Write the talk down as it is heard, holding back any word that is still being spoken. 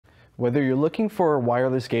Whether you're looking for a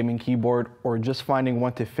wireless gaming keyboard or just finding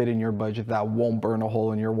one to fit in your budget that won't burn a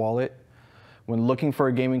hole in your wallet, when looking for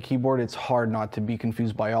a gaming keyboard, it's hard not to be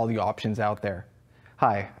confused by all the options out there.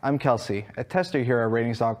 Hi, I'm Kelsey, a tester here at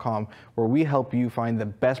Ratings.com, where we help you find the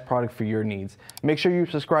best product for your needs. Make sure you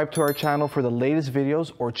subscribe to our channel for the latest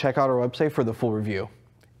videos or check out our website for the full review.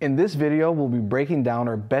 In this video, we'll be breaking down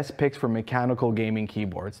our best picks for mechanical gaming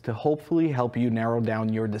keyboards to hopefully help you narrow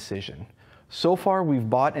down your decision. So far, we've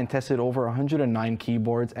bought and tested over 109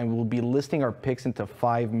 keyboards, and we'll be listing our picks into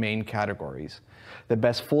 5 main categories: the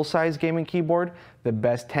best full-size gaming keyboard, the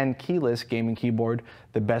best 10 keyless gaming keyboard,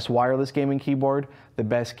 the best wireless gaming keyboard, the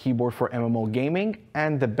best keyboard for MMO gaming,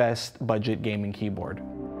 and the best budget gaming keyboard.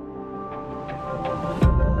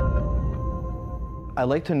 I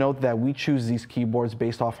like to note that we choose these keyboards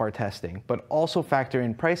based off our testing, but also factor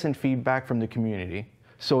in price and feedback from the community.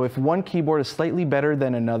 So if one keyboard is slightly better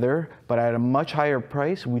than another, but at a much higher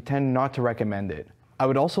price, we tend not to recommend it. I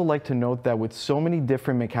would also like to note that with so many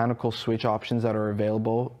different mechanical switch options that are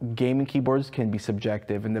available, gaming keyboards can be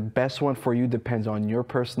subjective, and the best one for you depends on your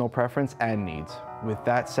personal preference and needs. With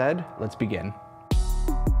that said, let's begin.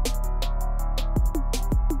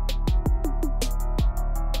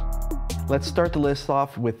 Let's start the list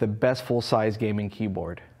off with the best full-size gaming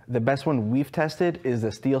keyboard. The best one we've tested is the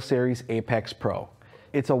SteelSeries HyperX Pro.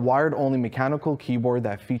 It's a wired-only mechanical keyboard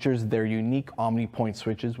that features their unique omni-point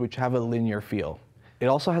switches, which have a linear feel. It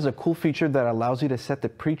also has a cool feature that allows you to set the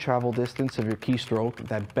pre-travel distance of your keystroke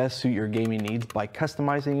that best suit your gaming needs by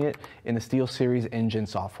customizing it in the SteelSeries engine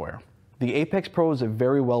software. The HyperX Pro is a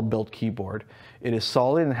very well-built keyboard. It is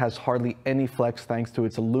solid and has hardly any flex thanks to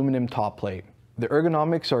its aluminum top plate. The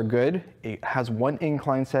ergonomics are good. It has one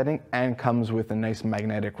incline setting and comes with a nice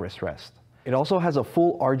magnetic wrist rest. It also has a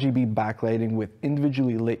full RGB backlighting with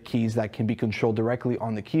individually lit keys that can be controlled directly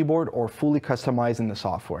on the keyboard or fully customized in the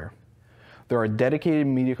software. There are dedicated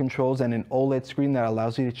media controls and an OLED screen that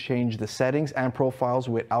allows you to change the settings and profiles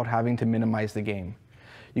without having to minimize the game.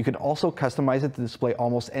 You can also customize it to display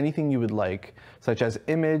almost anything you would like, such as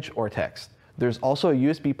image or text. There's also a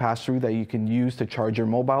USB pass-through that you can use to charge your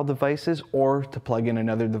mobile devices or to plug in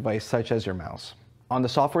another device such as your mouse. On the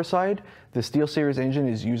software side, the SteelSeries engine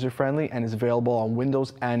is user-friendly and is available on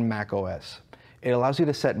Windows and Mac OS. It allows you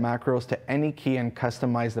to set macros to any key and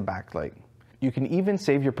customize the backlight. You can even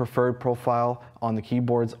save your preferred profile on the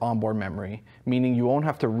keyboard's onboard memory, meaning you won't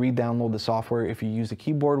have to re-download the software if you use a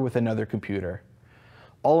keyboard with another computer.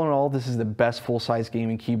 All in all, this is the best full-size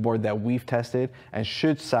gaming keyboard that we've tested and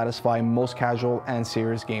should satisfy most casual and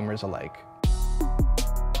serious gamers alike.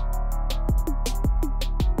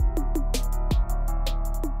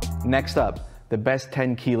 Next up, the best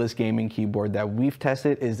 10 keyless gaming keyboard that we've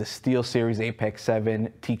tested is the SteelSeries HyperX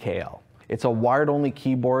 7 TKL. It's a wired-only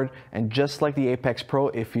keyboard, and just like the HyperX Pro,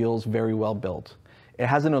 it feels very well built. It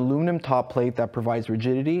has an aluminum top plate that provides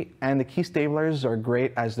rigidity, and the key stabilizers are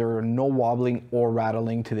great as there are no wobbling or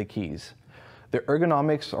rattling to the keys. The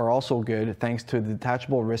ergonomics are also good thanks to the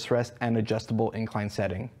detachable wrist rest and adjustable incline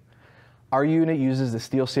setting. Our unit uses the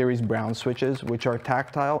SteelSeries brown switches, which are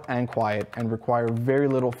tactile and quiet and require very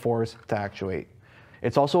little force to actuate.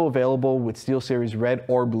 It's also available with SteelSeries red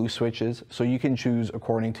or blue switches, so you can choose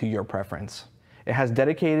according to your preference. It has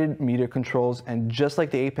dedicated media controls, and just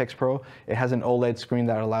like the HyperX Pro, it has an OLED screen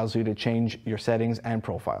that allows you to change your settings and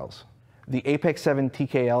profiles. The HyperX 7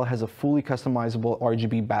 TKL has a fully customizable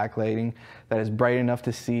RGB backlighting that is bright enough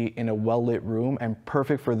to see in a well-lit room and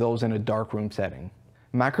perfect for those in a dark room setting.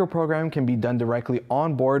 Macro programming can be done directly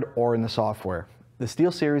on board or in the software. The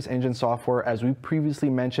SteelSeries engine software, as we previously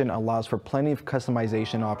mentioned, allows for plenty of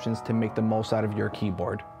customization options to make the most out of your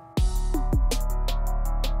keyboard.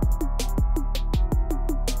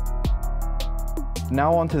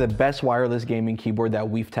 Now on to the best wireless gaming keyboard that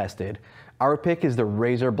we've tested. Our pick is the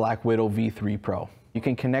Razer BlackWidow V3 Pro. You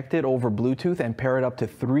can connect it over Bluetooth and pair it up to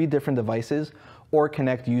 3 different devices, or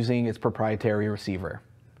connect using its proprietary receiver.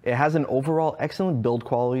 It has an overall excellent build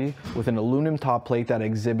quality with an aluminum top plate that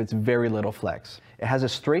exhibits very little flex. It has a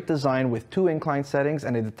straight design with 2 incline settings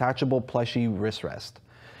and a detachable plushy wrist rest,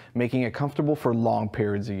 making it comfortable for long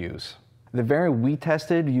periods of use. The variant we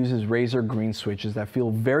tested uses Razer green switches that feel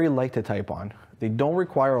very light to type on. They don't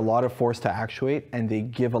require a lot of force to actuate, and they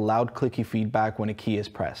give a loud clicky feedback when a key is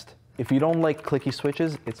pressed. If you don't like clicky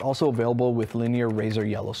switches, it's also available with linear Razer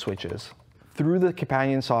yellow switches. Through the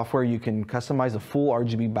companion software, you can customize the full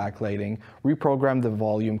RGB backlighting, reprogram the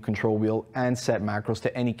volume control wheel, and set macros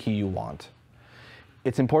to any key you want.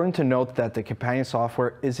 It's important to note that the companion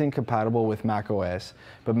software isn't compatible with macOS,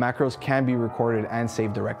 but macros can be recorded and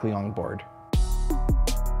saved directly on board.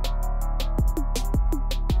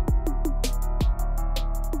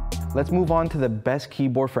 Let's move on to the best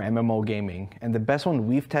keyboard for MMO gaming, and the best one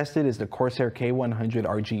we've tested is the Corsair K100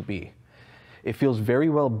 RGB. It feels very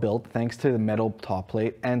well built thanks to the metal top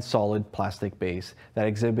plate and solid plastic base that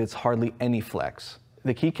exhibits hardly any flex.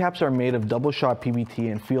 The keycaps are made of double-shot PBT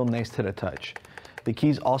and feel nice to the touch. The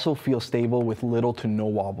keys also feel stable with little to no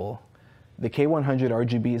wobble. The K100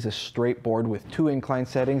 RGB is a straight board with 2 incline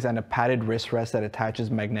settings and a padded wrist rest that attaches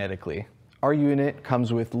magnetically. Our unit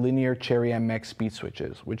comes with linear Cherry MX speed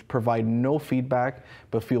switches, which provide no feedback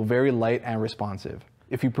but feel very light and responsive.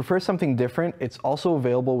 If you prefer something different, it's also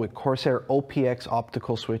available with Corsair OPX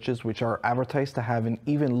optical switches, which are advertised to have an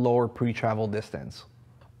even lower pre-travel distance.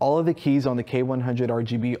 All of the keys on the K100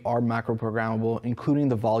 RGB are macro programmable, including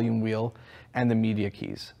the volume wheel and the media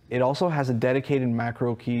keys. It also has a dedicated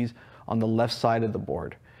macro keys on the left side of the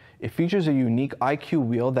board. It features a unique IQ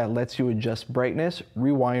wheel that lets you adjust brightness,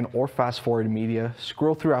 rewind or fast forward media,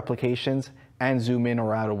 scroll through applications, and zoom in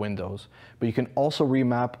or out of windows. But you can also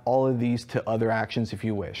remap all of these to other actions if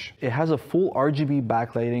you wish. It has a full RGB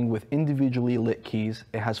backlighting with individually lit keys.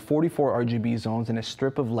 It has 44 RGB zones and a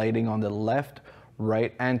strip of lighting on the left,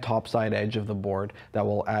 right, and top side edge of the board that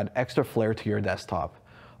will add extra flair to your desktop.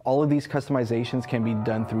 All of these customizations can be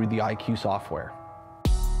done through the IQ software.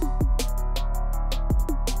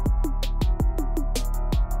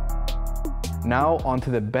 Now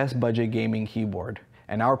onto the best budget gaming keyboard,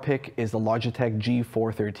 and our pick is the Logitech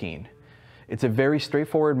G413. It's a very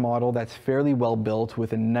straightforward model that's fairly well built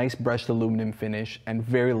with a nice brushed aluminum finish and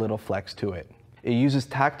very little flex to it. It uses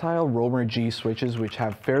tactile Romer G switches which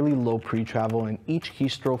have fairly low pre-travel, and each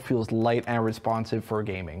keystroke feels light and responsive for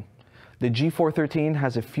gaming. The G413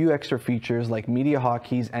 has a few extra features like media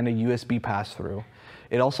hotkeys and a USB pass-through.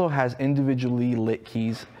 It also has individually lit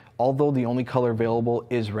keys, although the only color available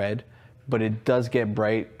is red, but it does get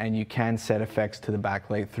bright and you can set effects to the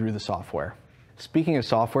backlight through the software. Speaking of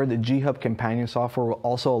software, the G-Hub companion software will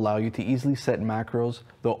also allow you to easily set macros,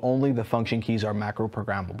 though only the function keys are macro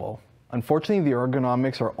programmable. Unfortunately, the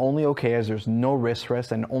ergonomics are only okay as there's no wrist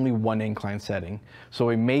rest and only 1 incline setting, so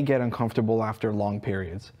it may get uncomfortable after long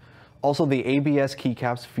periods. Also, the ABS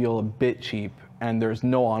keycaps feel a bit cheap and there's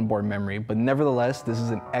no onboard memory, but nevertheless, this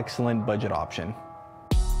is an excellent budget option.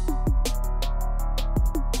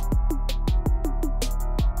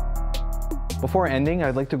 Before ending,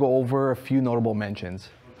 I'd like to go over a few notable mentions.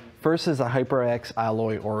 First is the HyperX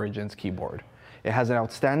Alloy Origins keyboard. It has an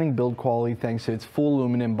outstanding build quality thanks to its full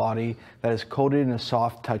aluminum body that is coated in a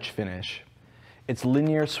soft touch finish. Its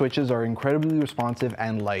linear switches are incredibly responsive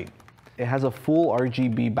and light. It has a full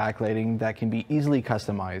RGB backlighting that can be easily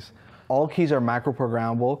customized. All keys are macro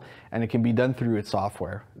programmable and it can be done through its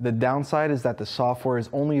software. The downside is that the software is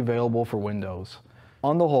only available for Windows.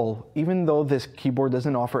 On the whole, even though this keyboard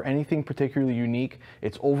doesn't offer anything particularly unique,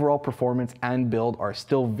 its overall performance and build are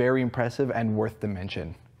still very impressive and worth the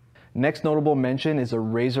mention. Next notable mention is a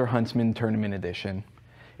Razer Huntsman Tournament Edition.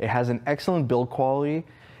 It has an excellent build quality.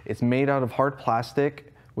 It's made out of hard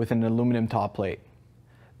plastic with an aluminum top plate.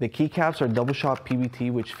 The keycaps are double-shot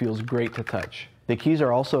PBT, which feels great to touch. The keys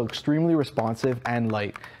are also extremely responsive and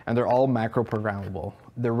light, and they're all macro programmable.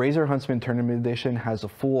 The Razer Huntsman Tournament Edition has a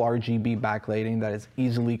full RGB backlighting that is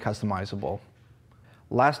easily customizable.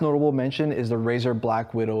 Last notable mention is the Razer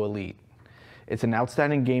BlackWidow Elite. It's an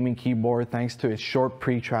outstanding gaming keyboard thanks to its short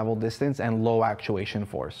pre-travel distance and low actuation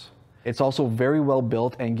force. It's also very well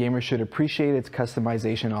built and gamers should appreciate its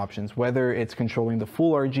customization options, whether it's controlling the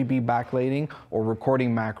full RGB backlighting or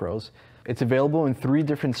recording macros. It's available in 3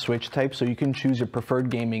 different switch types, so you can choose your preferred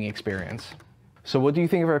gaming experience. So what do you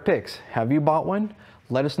think of our picks? Have you bought one?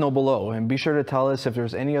 Let us know below, and be sure to tell us if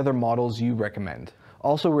there's any other models you recommend.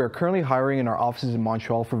 Also, we are currently hiring in our offices in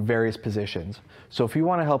Montreal for various positions. So if you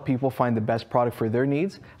want to help people find the best product for their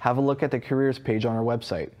needs, have a look at the careers page on our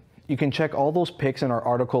website. You can check all those picks in our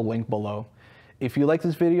article link below. If you like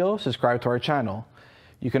this video, subscribe to our channel.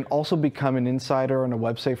 You can also become an insider on our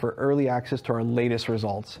website for early access to our latest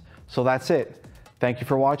results. So that's it. Thank you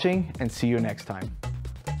for watching and see you next time.